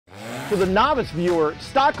To the novice viewer,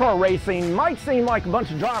 stock car racing might seem like a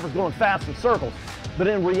bunch of drivers going fast in circles, but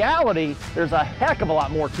in reality, there's a heck of a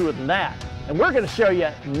lot more to it than that. And we're going to show you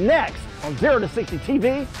next on 0 to 60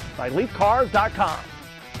 TV by LeithCars.com.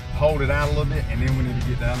 Hold it out a little bit, and then we need to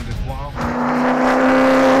get down to this wall.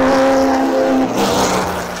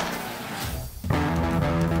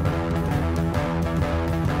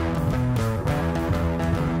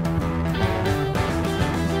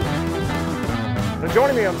 Now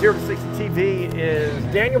joining me on 0 to 60 TV is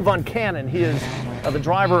Daniel Vuncannon. He is the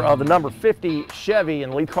driver of the number 50 Chevy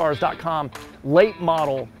in LeithCars.com late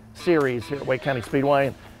model series here at Wake County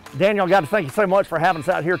Speedway. Daniel, I got to thank you so much for having us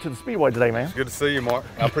out here to the Speedway today, man. It's good to see you, Mark.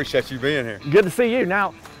 I appreciate you being here. Good to see you.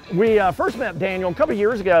 Now, we first met Daniel a couple of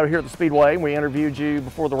years ago here at the Speedway. We interviewed you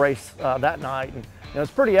before the race that night, and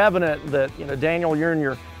it's pretty evident that Daniel, you're in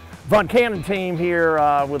your Vuncannon team here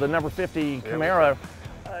with a number 50 Camaro.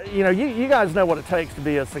 You guys know what it takes to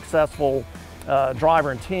be a successful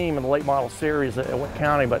driver and team in the late model series at Wake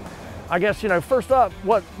County. But I guess first up,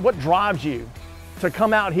 what drives you to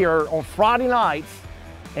come out here on Friday nights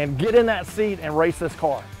and get in that seat and race this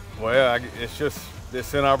car? Well,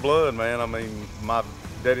 it's in our blood, man. I mean, my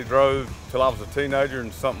daddy drove till I was a teenager,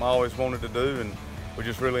 and something I always wanted to do, and we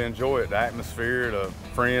just really enjoy it. The atmosphere, the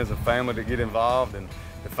friends and family that get involved, and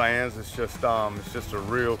the fans. It's just a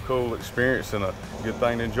real cool experience and a good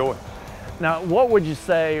thing to enjoy. Now, what would you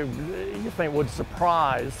say you think would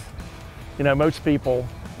surprise most people,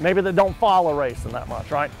 maybe that don't follow racing that much,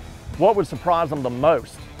 right? What would surprise them the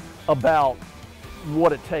most about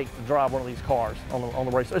what it takes to drive one of these cars on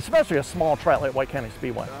the race, especially a small track like Wake County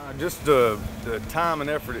Speedway? Just the time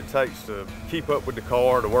and effort it takes to keep up with the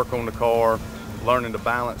car, to work on the car, learning the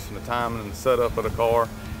balance and the timing and the setup of the car,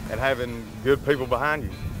 and having good people behind you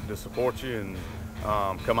to support you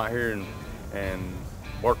and come out here and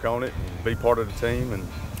work on it and be part of the team and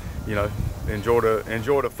enjoy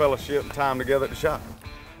the fellowship and time together at the shop.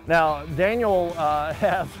 Now, Daniel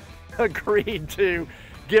has agreed to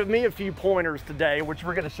give me a few pointers today, which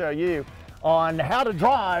we're going to show you, on how to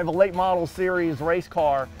drive a late model series race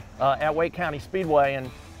car at Wake County Speedway.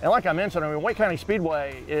 And like I mentioned, I mean, Wake County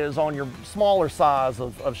Speedway is on your smaller size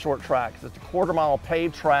of short tracks. It's a quarter-mile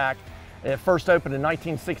paved track. It first opened in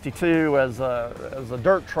 1962 as a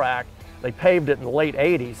dirt track. They paved it in the late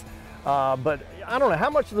 80s. But I don't know, how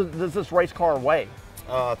much does this race car weigh?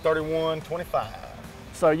 31.25.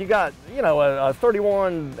 So you got, a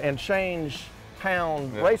 31 and change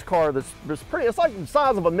pound race car that's pretty, it's like the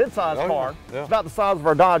size of a mid-size car. Yeah. It's about the size of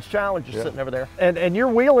our Dodge Challenger sitting over there. And you're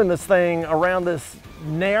wheeling this thing around this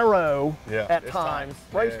narrow, at times,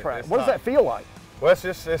 racetrack. What does that feel like? Well,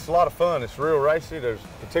 it's a lot of fun. It's real racy. There's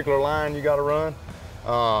a particular line you got to run.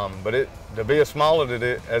 But to be as small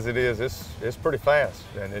as it is, it's pretty fast.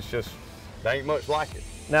 And there ain't much like it.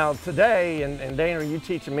 Now today, and Dana, you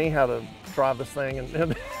teaching me how to drive this thing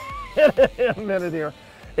in a minute here.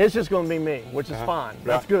 It's just going to be me, which is fine.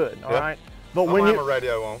 That's good, all right? But when you have a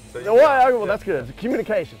radio on. So well, that's good. It's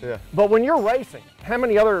communication. Yeah. But when you're racing, how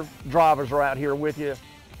many other drivers are out here with you?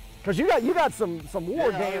 Because you got some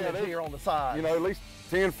war damage here on the side. At least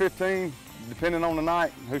 10, 15, depending on the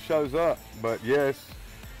night, who shows up. But yes,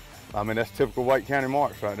 I mean, that's typical Wake County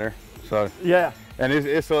marks right there. So yeah. And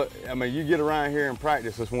I mean, you get around here and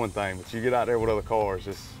practice, it's one thing, but you get out there with other cars,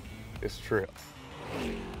 it's a trip.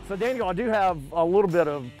 So Daniel, I do have a little bit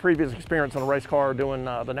of previous experience on a race car doing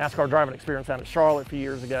the NASCAR driving experience out in Charlotte a few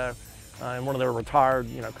years ago in one of their retired,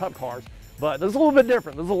 Cup cars. But this is a little bit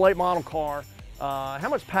different. This is a late model car. How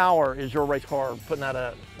much power is your race car putting out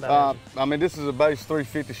at? I mean, this is a base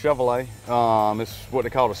 350 Chevrolet. It's what they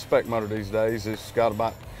call a spec motor these days. It's got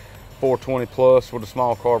about 420 plus with a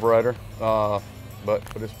small carburetor. But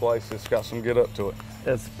for this place, it's got some get up to it.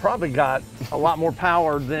 It's probably got a lot more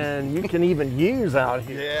power than you can even use out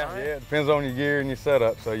here. Yeah, right? Yeah, it depends on your gear and your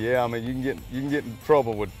setup. So yeah, I mean, you can get in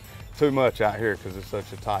trouble with too much out here because it's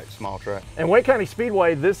such a tight, small track. And Wake County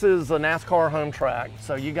Speedway, this is a NASCAR home track,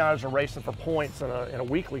 so you guys are racing for points in a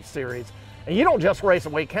weekly series. And you don't just race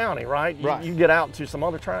at Wake County, right? You get out to some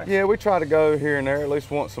other tracks. Yeah, we try to go here and there at least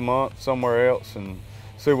once a month somewhere else and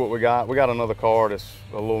see what we got. We got another car that's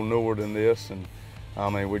a little newer than this, and I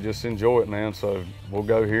mean, we just enjoy it, man. So we'll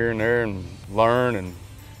go here and there and learn and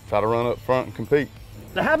try to run up front and compete.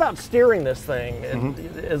 Now, how about steering this thing?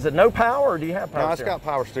 Is it no power, or do you have power steering? No, it's got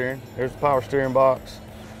power steering. There's a power steering box,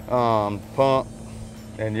 pump,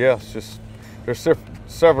 and yes, there's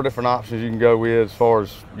several different options you can go with as far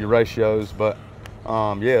as your ratios, but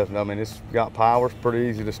yeah, I mean, it's got power. It's pretty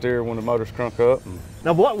easy to steer when the motor's crunk up.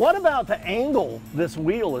 Now, what about the angle this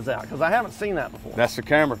wheel is at? Because I haven't seen that before. That's the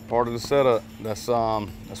camera, part of the setup. That's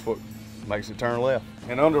what makes it turn left.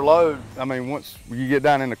 And under load, I mean, once you get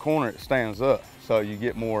down in the corner, it stands up, so you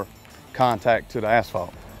get more contact to the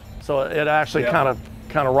asphalt. So it actually kind of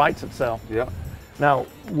rights itself. Yeah. Now,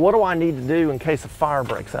 what do I need to do in case a fire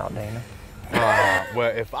breaks out, Dana?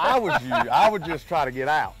 Well, if I was you, I would just try to get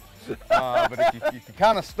out. But if you're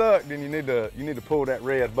kind of stuck, then you need to pull that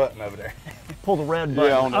red button over there. Pull the red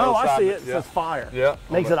button. Yeah, on the oh, other I side. see it. It says fire. Yeah.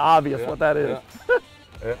 Makes it obvious what that is. Yeah.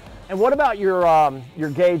 Yeah. And what about your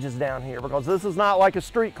gauges down here? Because this is not like a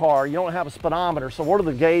street car. You don't have a speedometer. So what are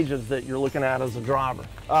the gauges that you're looking at as a driver?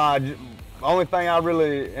 The only thing I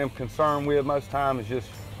really am concerned with most time is just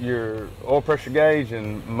your oil pressure gauge,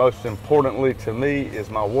 and most importantly to me is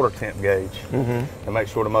my water temp gauge, to make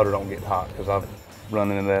sure the motor don't get hot, because I've run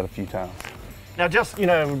into that a few times. Now, just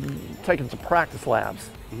taking some practice laps,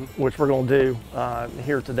 which we're going to do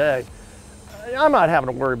here today. I'm not having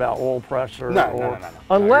to worry about oil pressure, No.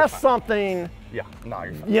 unless something,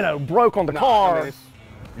 broke on the car. I mean,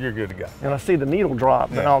 you're good to go. And I see the needle drop,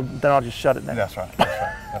 then I'll just shut it down. That's right.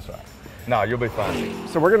 That's right. No, you'll be fine.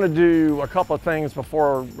 So we're going to do a couple of things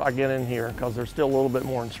before I get in here, because there's still a little bit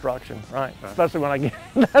more instruction, right? Especially when I get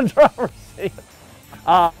in that driver's seat.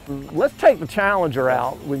 Let's take the Challenger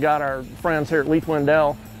out. We got our friends here at Leith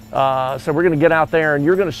Wendell. So we're going to get out there, and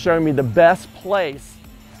you're going to show me the best place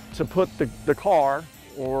to put the car,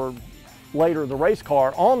 or later the race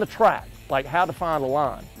car, on the track, like how to find a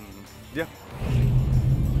line. Yeah.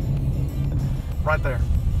 Right there.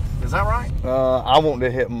 Is that right? I want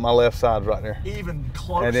to hit my left side right there. Even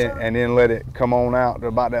closer? And then let it come on out to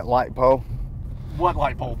about that light pole. What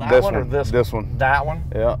light pole? That one or this one? This one. That one?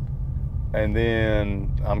 Yeah. And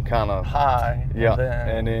then I'm kind of high. Yeah.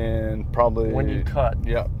 And then probably when you cut.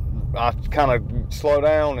 Yeah. I kind of slow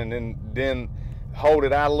down and then hold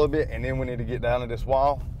it out a little bit, and then we need to get down to this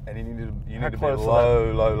wall, and you need to be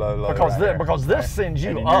low. Because this sends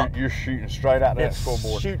you up. You're shooting straight out that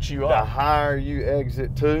scoreboard. It shoots you up. The higher you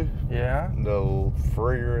exit to, the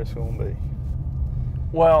freer it's going to be.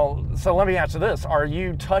 Well, so let me answer this. Are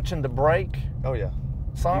you touching the brake? Oh yeah.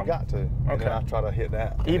 Some? You got to. Okay. And then I try to hit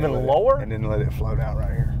that. Even lower? And then let it float out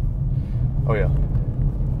right here. Oh yeah.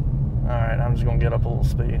 All right, I'm just going to get up a little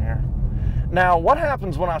speed here. Now, what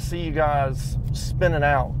happens when I see you guys spinning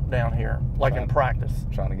out down here, like in practice?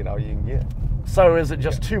 Trying to get all you can get. So is it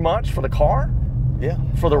just too much for the car? Yeah.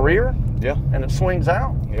 For the rear? Yeah. And it swings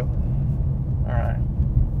out? Yep. All right.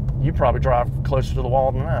 You probably drive closer to the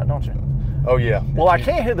wall than that, don't you? Oh yeah. Well, I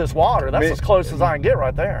can't hit this water. That's as close as I can get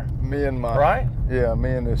right there. Me and my right? Yeah, me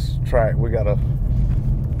and this track, we got a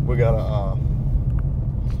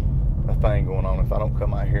thing going on. If I don't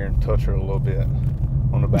come out here and touch her a little bit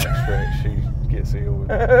on the back stretch, she gets ill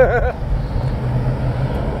with it.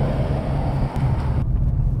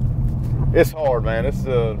 It's hard, man. It's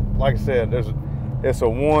like I said, it's a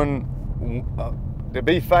one. To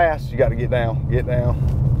be fast, you got to get down.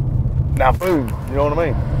 Now, boom. You know what I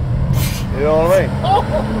mean? You know what I mean?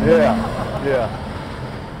 Yeah.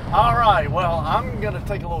 All right, well, I'm going to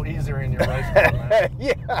take a little easier in your race car, man.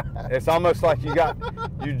 Yeah. It's almost like you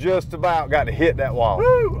just about got to hit that wall.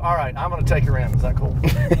 Woo! All right, I'm going to take her in. Is that cool?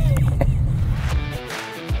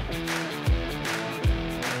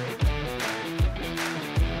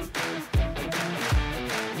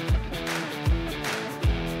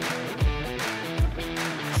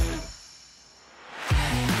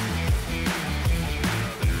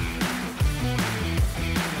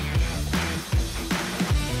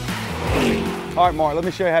 All right, Mark, let me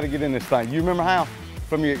show you how to get in this thing. You remember how,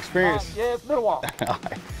 from your experience? Yeah, it's been a while. All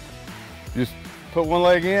right. Just put one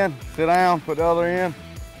leg in, sit down, put the other in,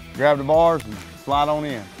 grab the bars, and slide on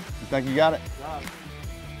in. You think you got it? Got it.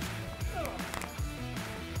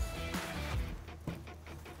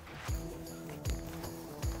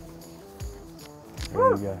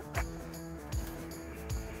 There you go.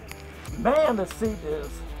 Man, the seat is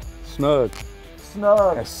Snug.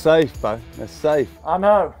 snug. That's safe, bro. That's safe. I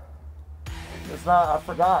know. It's not, I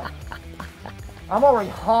forgot. I'm already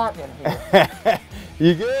hot in here.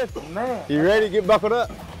 You good? Man. You ready to get buckled up?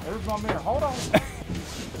 There's my mirror. Hold on.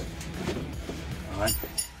 All right.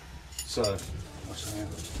 So, what's that?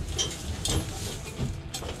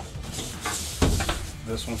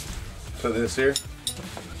 This one. Put this here.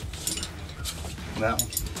 That one.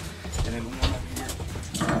 And then one up here.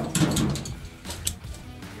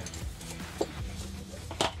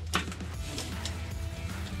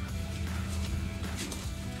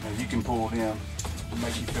 And you can pull him to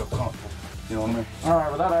make you feel comfortable. You know what I mean? All right,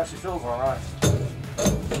 well, that actually feels all right.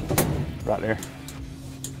 Right there.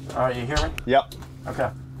 All right, you hear me? Yep. Okay.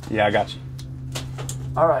 Yeah, I got you.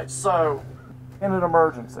 All right, so in an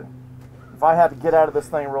emergency, if I had to get out of this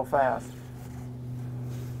thing real fast,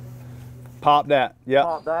 Pop that, yep.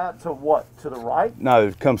 Pop that to what? To the right?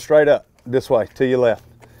 No, come straight up this way to your left.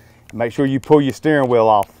 Make sure you pull your steering wheel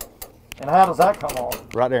off. And how does that come on?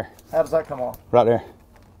 Right there. How does that come on? Right there.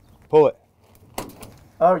 Pull it.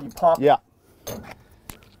 Oh, you pop it? Yeah.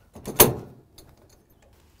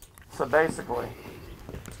 So basically,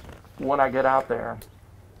 when I get out there,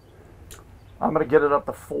 I'm going to get it up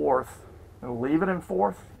to fourth and leave it in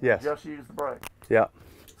fourth? Yes. Just use the brake? Yeah.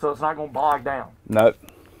 So it's not going to bog down? Nope.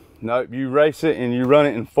 Nope. You race it and you run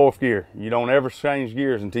it in fourth gear. You don't ever change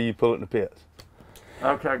gears until you pull it in the pits.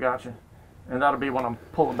 Okay, gotcha. And that'll be when I'm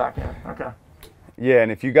pulling back in. Okay. Yeah,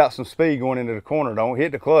 and if you got some speed going into the corner, don't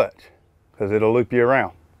hit the clutch because it'll loop you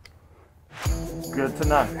around. Good to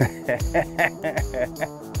know.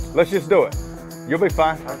 Let's just do it. You'll be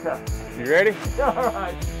fine. Okay. You ready? All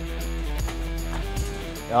right.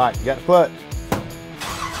 All right, you got the clutch.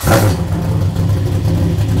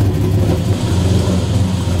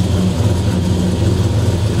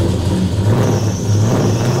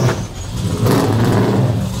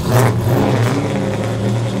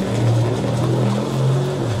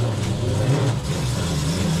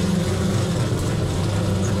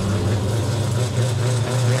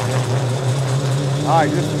 All right,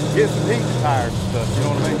 just get some heat in the tires and stuff, you know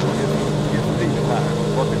what I mean? Get some heat in the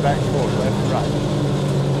tires. Work it back and forth, left and right.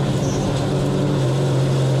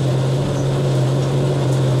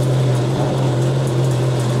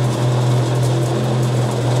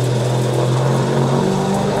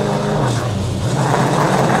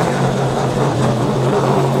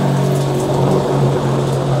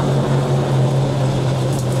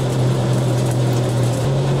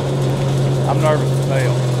 I'm nervous to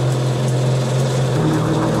fail.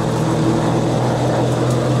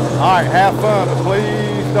 All right, have fun, but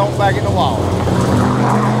please don't back in the wall.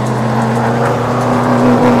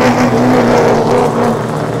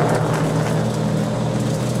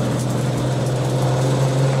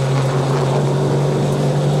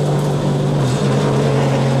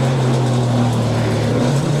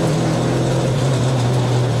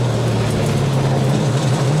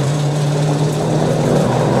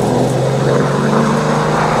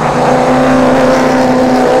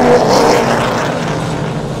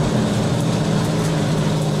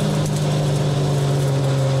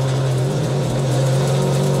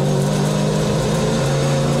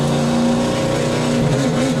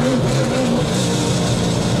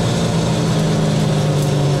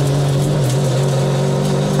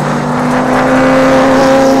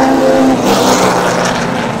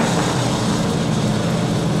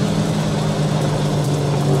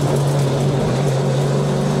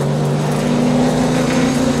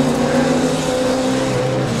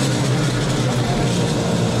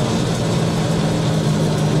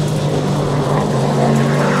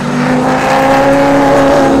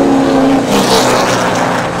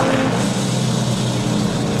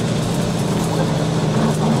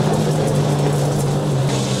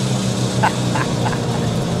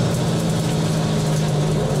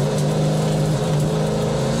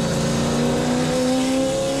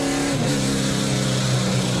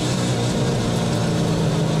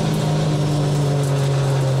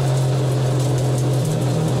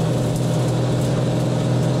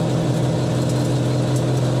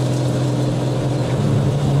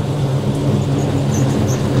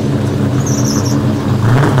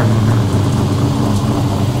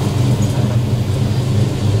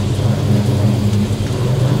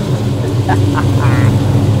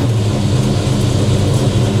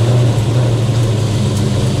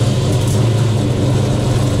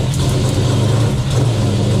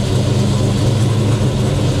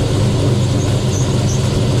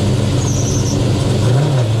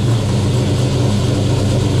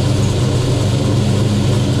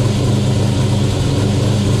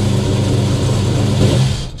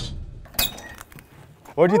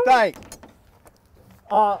 What'd you think?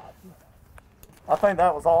 I think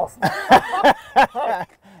that was awesome.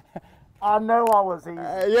 I know I was easy.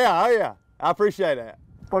 Yeah, oh yeah. I appreciate that.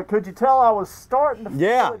 But could you tell I was starting to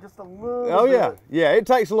feel it just a little bit? Oh yeah. Yeah, it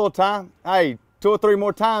takes a little time. Hey, 2 or 3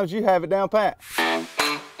 more times, you have it down pat. There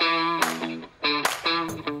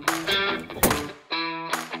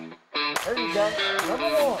you go. Number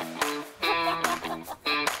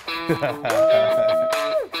 1.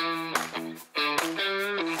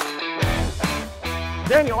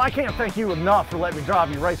 Daniel, I can't thank you enough for letting me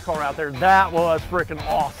drive your race car out there. That was freaking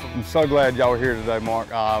awesome. I'm so glad y'all were here today,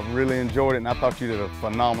 Mark. I really enjoyed it, and I thought you did a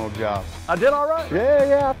phenomenal job. I did all right?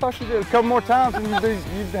 Yeah, I thought you did a couple more times, and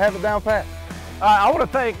you'd have it down pat. I want to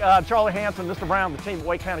thank Charlie Hanson, Mr. Brown, the team at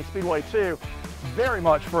Wake County Speedway too, very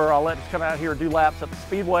much for letting us come out here and do laps at the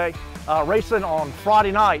Speedway, racing on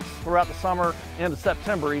Friday nights throughout the summer into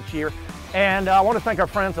September each year. And I want to thank our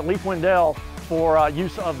friends at Leith Wendell for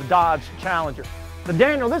use of the Dodge Challenger. So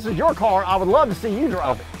Daniel, this is your car. I would love to see you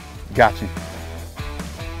drive it. Got you.